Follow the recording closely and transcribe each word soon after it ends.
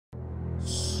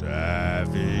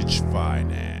Savage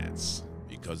Finance,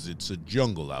 because it's a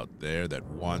jungle out there that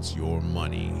wants your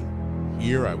money.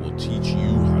 Here I will teach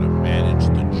you how to manage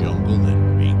the jungle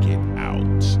and make it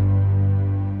out.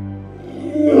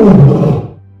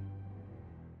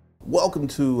 Welcome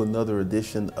to another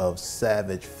edition of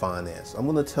Savage Finance. I'm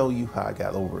going to tell you how I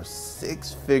got over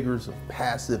 6 figures of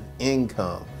passive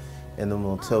income, and I'm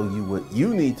going to tell you what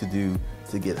you need to do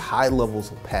to get high levels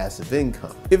of passive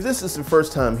income. If this is the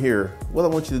first time here, what I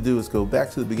want you to do is go back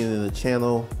to the beginning of the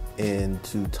channel and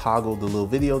to toggle the little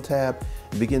video tab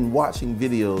and begin watching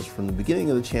videos from the beginning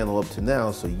of the channel up to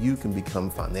now so you can become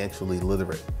financially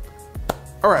literate.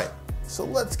 All right, so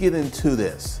let's get into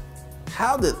this.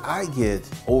 How did I get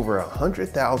over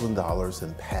 $100,000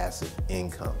 in passive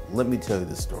income? Let me tell you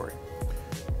the story.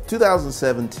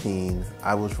 2017,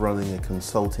 I was running a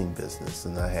consulting business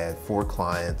and I had 4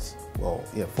 clients. Well,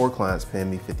 yeah, 4 clients paying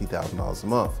me $50,000 a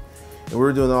month. And we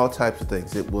were doing all types of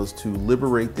things. It was to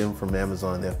liberate them from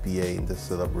Amazon FBA and to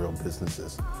set up real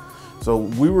businesses. So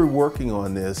we were working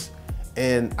on this,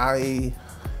 and I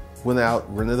went out,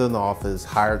 rented an office,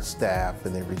 hired staff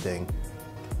and everything.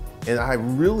 And I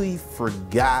really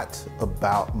forgot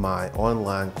about my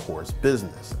online course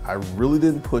business. I really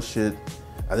didn't push it.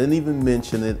 I didn't even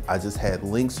mention it. I just had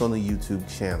links on the YouTube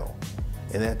channel.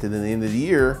 And at the end of the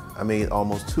year, I made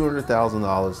almost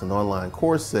 $200,000 in online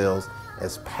course sales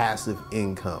as passive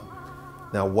income.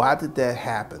 Now, why did that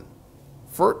happen?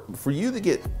 For you to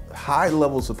get high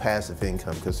levels of passive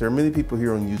income, because there are many people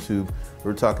here on YouTube who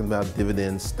are talking about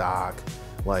dividend stock,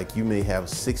 like you may have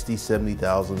 $60,000,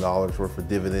 $70,000 worth of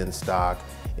dividend stock,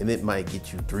 and it might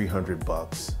get you 300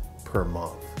 bucks per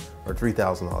month or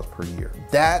 $3,000 per year.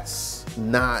 That's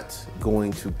not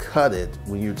going to cut it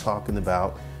when you're talking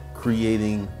about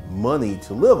creating money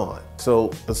to live on. So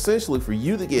essentially, for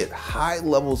you to get high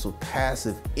levels of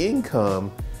passive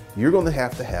income, you're going to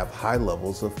have high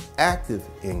levels of active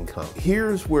income.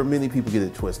 Here's where many people get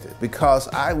it twisted. Because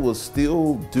I was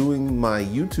still doing my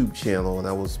YouTube channel and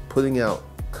I was putting out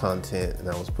content and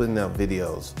I was putting out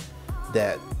videos,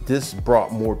 that this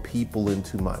brought more people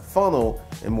into my funnel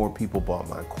and more people bought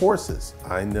my courses.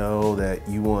 I know that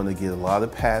you want to get a lot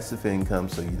of passive income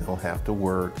so you don't have to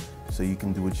work, so you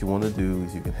can do what you want to do,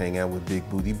 is you can hang out with Big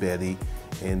Booty Betty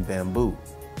and Bamboo.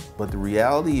 But the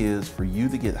reality is, for you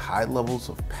to get high levels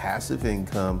of passive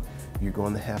income, you're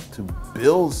going to have to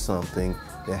build something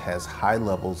that has high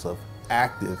levels of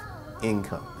active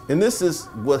income. And this is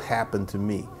what happened to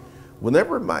me.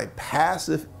 Whenever my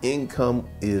passive income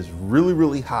is really,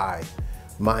 really high,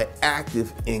 my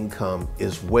active income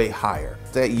is way higher.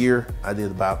 That year, I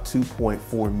did about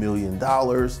 $2.4 million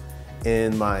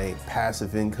and my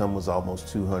passive income was almost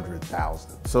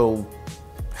 $200,000. So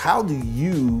how do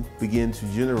you begin to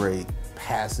generate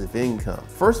passive income?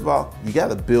 First of all, you got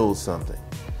to build something,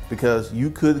 because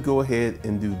you could go ahead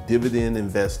and do dividend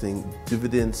investing,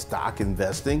 dividend stock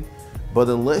investing, but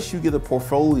unless you get a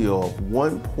portfolio of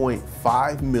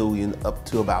 1.5 million up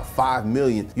to about 5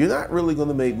 million, you're not really going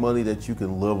to make money that you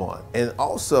can live on. And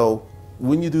also,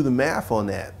 when you do the math on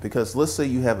that, because let's say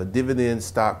you have a dividend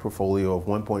stock portfolio of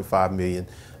 1.5 million,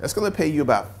 that's going to pay you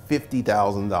about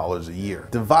 $50,000 a year.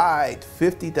 Divide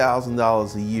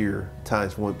 $50,000 a year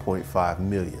times 1.5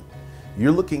 million.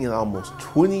 You're looking at almost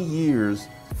 20 years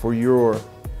for your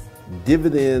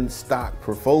dividend stock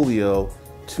portfolio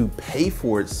to pay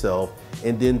for itself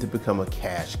and then to become a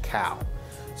cash cow.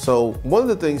 So one of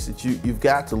the things that you've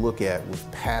got to look at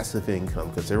with passive income,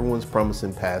 because everyone's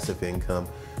promising passive income,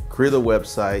 create a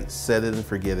website, set it and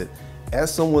forget it.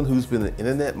 As someone who's been an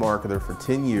internet marketer for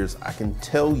 10 years, I can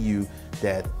tell you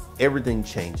that everything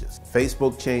changes.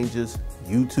 Facebook changes,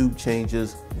 YouTube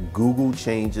changes, Google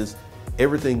changes,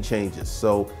 everything changes.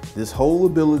 So this whole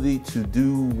ability to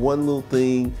do one little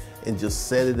thing and just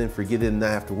set it and forget it and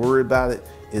not have to worry about it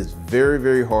is very,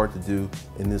 very hard to do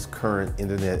in this current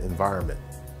internet environment.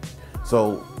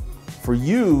 So for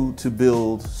you to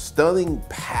build stunning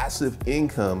passive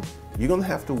income, you're going to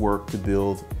have to work to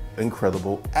build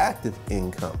incredible active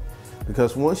income.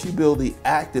 Because once you build the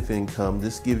active income,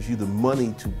 this gives you the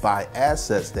money to buy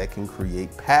assets that can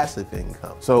create passive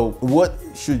income. So what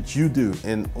should you do?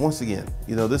 And once again,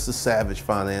 you know, this is Savage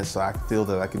Finance, so I feel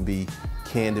that I can be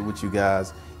candid with you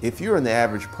guys. If you're an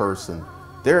average person,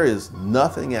 there is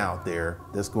nothing out there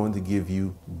that's going to give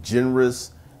you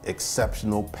generous,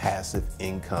 exceptional passive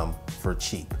income for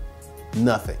cheap.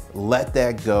 Nothing. Let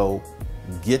that go.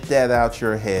 Get that out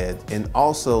your head, and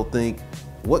also think,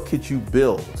 what could you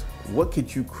build? What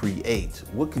could you create?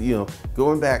 What could,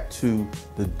 going back to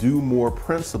the do more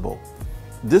principle.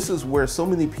 This is where so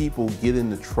many people get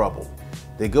into trouble.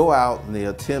 They go out and they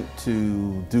attempt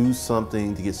to do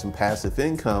something to get some passive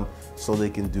income so they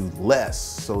can do less,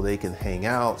 so they can hang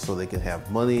out, so they can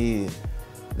have money.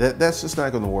 That's just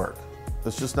not going to work.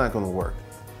 That's just not going to work.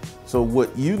 So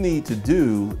what you need to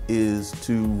do is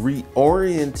to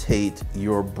reorientate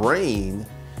your brain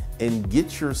and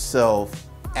get yourself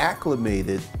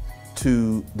acclimated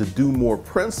to the do more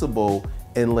principle,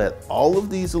 and let all of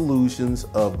these illusions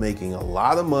of making a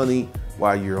lot of money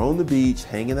while you're on the beach,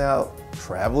 hanging out,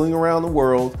 traveling around the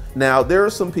world. Now, there are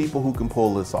some people who can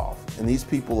pull this off, and these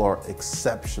people are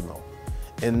exceptional.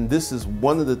 And this is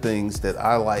one of the things that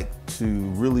I like to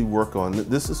really work on.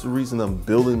 This is the reason I'm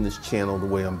building this channel the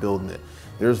way I'm building it.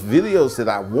 There's videos that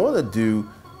I want to do,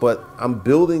 but I'm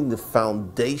building the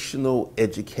foundational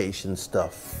education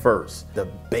stuff first, the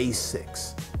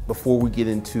basics, before we get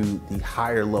into the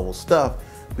higher level stuff.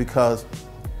 Because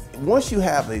once you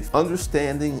have an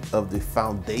understanding of the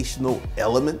foundational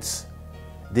elements,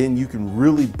 then you can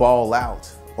really ball out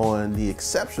on the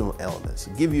exceptional elements.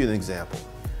 I'll give you an example.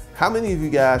 How many of you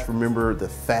guys remember the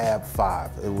Fab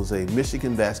Five? It was a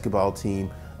Michigan basketball team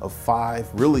of 5,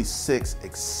 really 6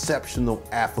 exceptional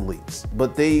athletes,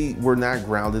 but they were not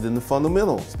grounded in the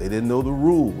fundamentals. They didn't know the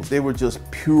rules. They were just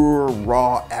pure,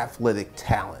 raw athletic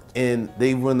talent. And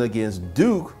they went against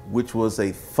Duke, which was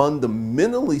a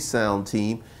fundamentally sound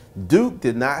team. Duke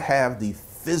did not have the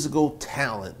physical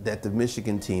talent that the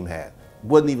Michigan team had.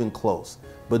 Wasn't even close.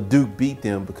 But Duke beat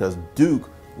them because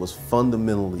Duke was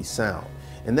fundamentally sound.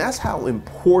 And that's how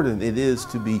important it is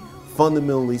to be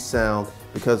fundamentally sound,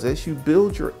 because as you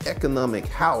build your economic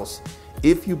house,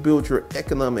 if you build your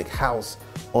economic house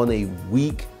on a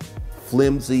weak,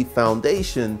 flimsy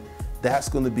foundation, that's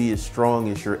going to be as strong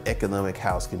as your economic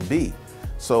house can be.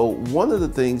 So one of the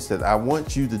things that I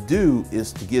want you to do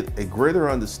is to get a greater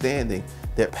understanding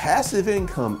that passive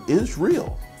income is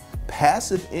real.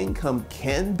 Passive income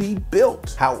can be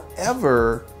built.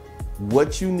 However,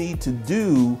 what you need to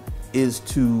do is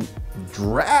to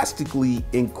drastically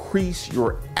increase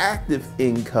your active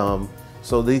income,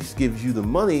 so this gives you the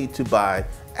money to buy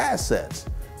assets.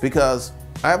 Because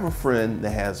I have a friend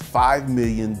that has 5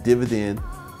 million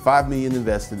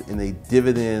invested in a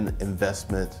dividend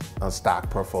investment stock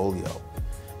portfolio,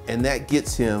 and that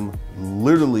gets him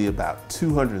literally about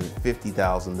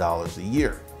 $250,000 a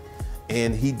year.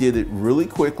 And he did it really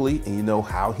quickly, and you know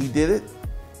how he did it?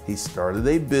 He started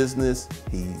a business,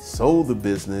 he sold the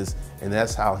business, and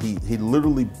that's how he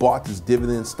literally bought this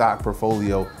dividend stock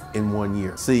portfolio in 1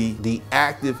 year. See, the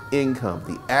active income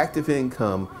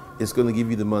is going to give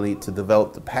you the money to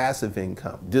develop the passive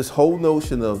income. This whole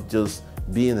notion of just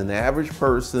being an average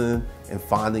person and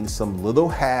finding some little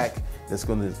hack that's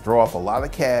going to draw off a lot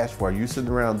of cash while you're sitting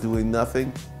around doing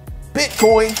nothing,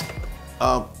 Bitcoin,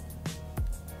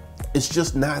 it's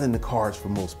just not in the cards for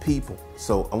most people.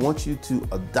 So I want you to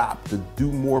adopt the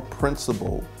do more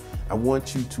principle. I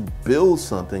want you to build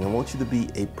something. I want you to be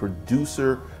a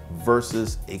producer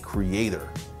versus a creator.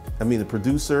 I mean, a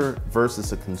producer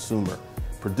versus a consumer.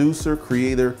 Producer,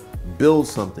 creator, build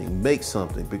something, make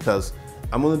something, because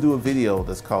I'm going to do a video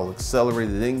that's called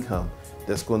Accelerated Income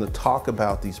that's going to talk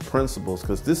about these principles,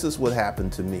 because this is what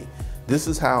happened to me. This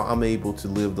is how I'm able to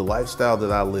live the lifestyle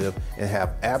that I live and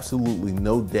have absolutely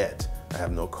no debt. I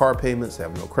have no car payments, I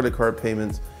have no credit card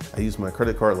payments. I use my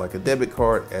credit card like a debit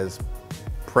card as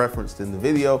preferenced in the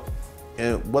video.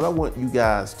 And what I want you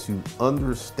guys to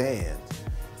understand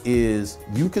is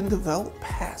you can develop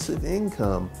passive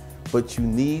income, but you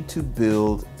need to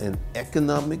build an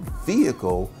economic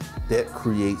vehicle that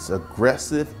creates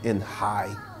aggressive and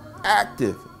high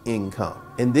active income.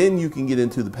 And then you can get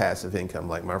into the passive income.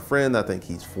 Like my friend, I think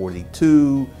he's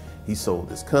 42. He sold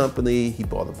his company. He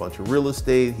bought a bunch of real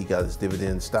estate. He got his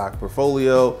dividend stock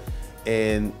portfolio,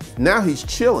 and now he's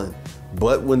chilling.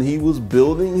 But when he was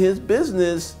building his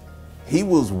business, he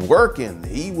was working.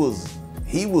 He was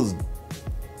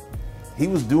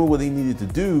doing what he needed to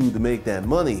do to make that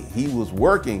money. He was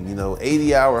working,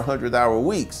 80-hour, 100-hour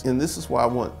weeks. And this is why I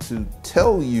want to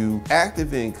tell you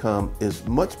active income is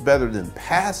much better than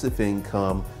passive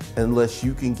income unless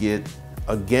you can get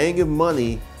a gang of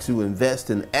money to invest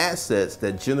in assets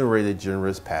that generate a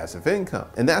generous passive income.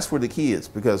 And that's where the key is,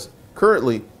 because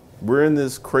currently we're in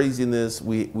this craziness.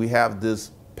 We have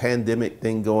this pandemic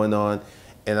thing going on.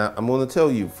 And I'm going to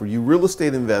tell you, for you real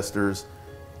estate investors,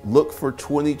 look for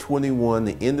 2021,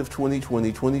 the end of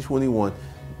 2020, 2021,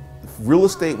 real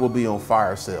estate will be on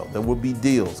fire sale. There will be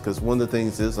deals, because one of the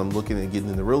things is I'm looking at getting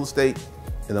into real estate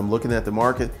and I'm looking at the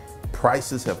market.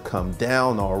 Prices have come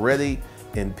down already,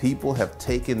 and people have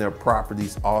taken their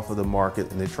properties off of the market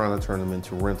and they're trying to turn them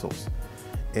into rentals.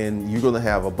 And you're gonna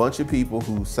have a bunch of people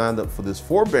who signed up for this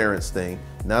forbearance thing,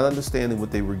 not understanding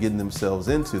what they were getting themselves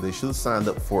into. They should have signed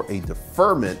up for a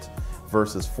deferment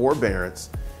versus forbearance.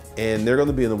 And they're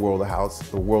gonna be in the world of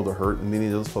hurt, and many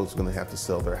of those folks are gonna have to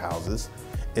sell their houses.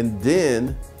 And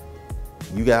then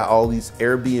you got all these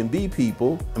Airbnb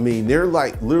people. I mean, they're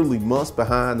like literally months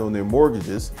behind on their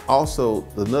mortgages. Also,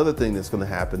 another thing that's gonna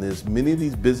happen is many of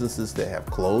these businesses that have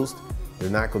closed, they're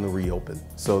not gonna reopen.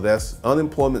 So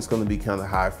unemployment's gonna be kind of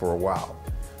high for a while.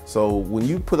 So when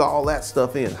you put all that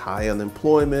stuff in, high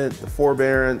unemployment, the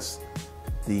forbearance,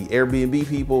 the Airbnb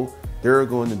people, there are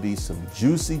going to be some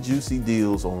juicy, juicy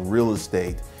deals on real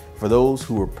estate for those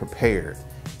who are prepared.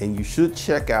 And you should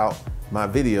check out my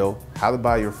video, How to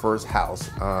Buy Your First House.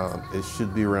 It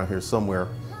should be around here somewhere,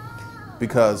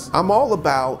 because I'm all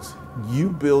about you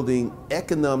building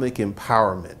economic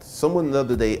empowerment. Someone the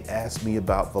other day asked me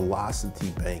about velocity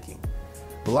banking.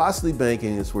 Velocity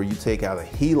banking is where you take out a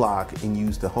HELOC and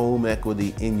use the home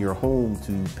equity in your home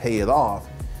to pay it off,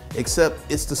 except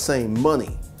it's the same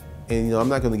money. And I'm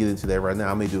not gonna get into that right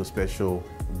now. I may do a special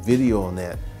video on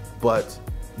that, but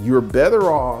you're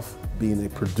better off being a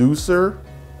producer,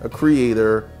 a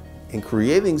creator, and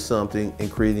creating something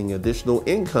and creating additional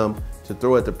income to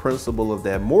throw at the principal of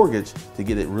that mortgage to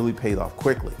get it really paid off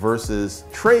quickly, versus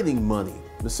trading money.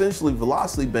 Essentially,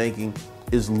 velocity banking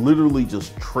is literally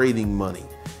just trading money,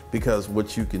 because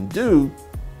what you can do,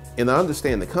 and I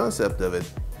understand the concept of it,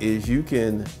 is you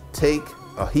can take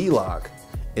a HELOC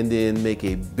and then make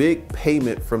a big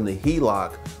payment from the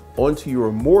HELOC onto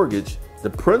your mortgage, the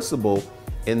principal,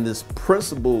 and this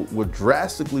principal would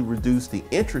drastically reduce the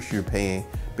interest you're paying,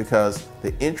 because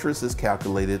the interest is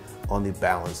calculated on the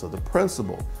balance of the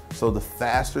principal. So the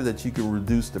faster that you can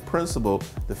reduce the principal,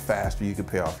 the faster you can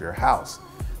pay off your house.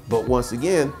 But once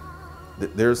again,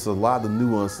 there's a lot of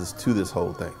nuances to this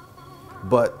whole thing.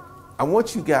 But I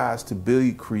want you guys to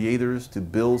be creators, to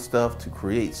build stuff, to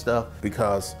create stuff,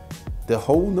 because the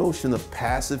whole notion of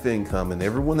passive income, and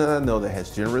everyone that I know that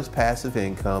has generous passive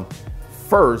income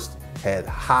first had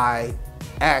high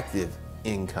active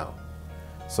income.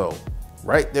 So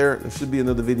right there should be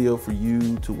another video for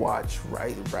you to watch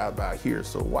right about here.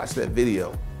 So watch that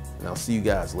video, and I'll see you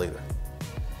guys later.